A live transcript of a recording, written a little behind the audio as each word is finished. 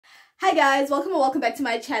Hi guys, welcome back to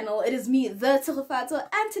my channel. It is me, the Tsogofatso,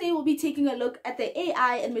 and today we'll be taking a look at the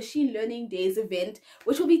AI and Machine Learning Days event,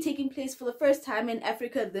 which will be taking place for the first time in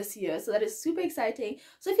Africa this year. So that is super exciting.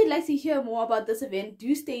 So if you'd like to hear more about this event,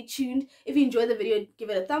 do stay tuned. If you enjoyed the video, give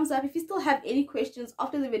it a thumbs up. If you still have any questions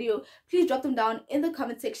after the video, please drop them down in the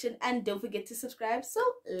comment section and don't forget to subscribe. So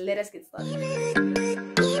let us get started.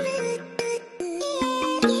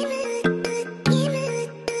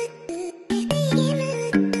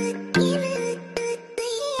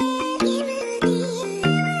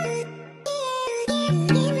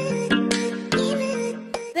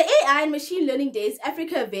 Machine Learning Days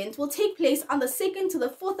Africa event will take place on the 2nd to the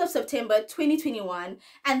 4th of September 2021,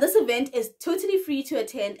 and this event is totally free to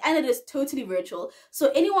attend and it is totally virtual,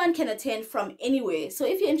 so anyone can attend from anywhere. So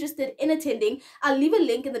if you're interested in attending, I'll leave a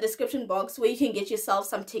link in the description box where you can get yourself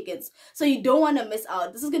some tickets, so you don't want to miss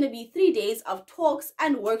out. This is going to be 3 days of talks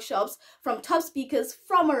and workshops from top speakers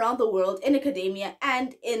from around the world in academia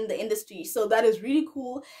and in the industry, so that is really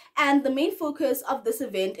cool. And the main focus of this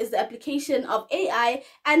event is the application of AI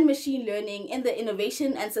and machine learning in the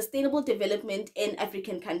innovation and sustainable development in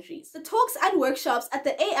African countries. The talks and workshops at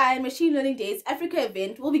the AI and Machine Learning Days Africa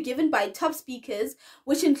event will be given by top speakers,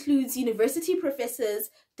 which includes university professors,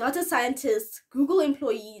 data scientists, Google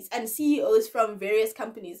employees, and CEOs from various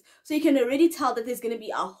companies. So you can already tell that there's going to be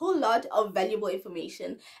a whole lot of valuable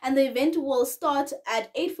information. And the event will start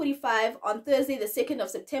at 8:45 on Thursday, the 2nd of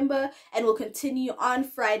September, and will continue on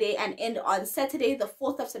Friday and end on Saturday, the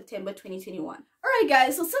 4th of September, 2021. Alright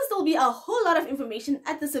guys, so since there'll be a whole lot of information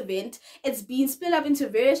at this event, it's been split up into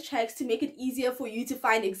various tracks to make it easier for you to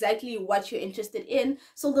find exactly what you're interested in.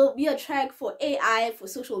 So there'll be a track for AI for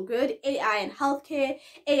social good, AI and healthcare,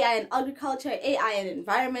 AI and agriculture, AI and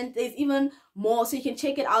environment. There's even more, so you can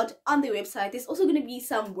check it out on their website. There's also going to be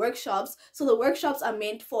some workshops, so the workshops are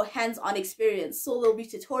meant for hands-on experience. So there'll be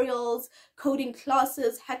tutorials, coding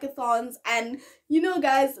classes, hackathons, and you know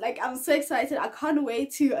guys, like I'm so excited. I can't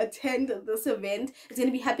wait to attend this event. It's going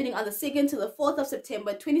to be happening on the 2nd to the 4th of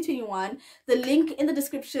September 2021. The link in the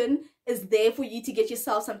description is there for you to get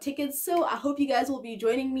yourself some tickets, so I hope you guys will be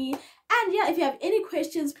joining me. And yeah, if you have any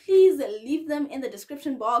questions, please leave them in the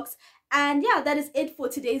description box. And yeah, that is it for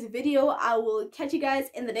today's video. I will catch you guys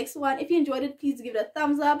in the next one. If you enjoyed it, please give it a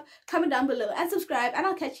thumbs up, comment down below, and subscribe, and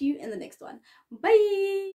I'll catch you in the next one.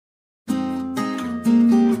 Bye!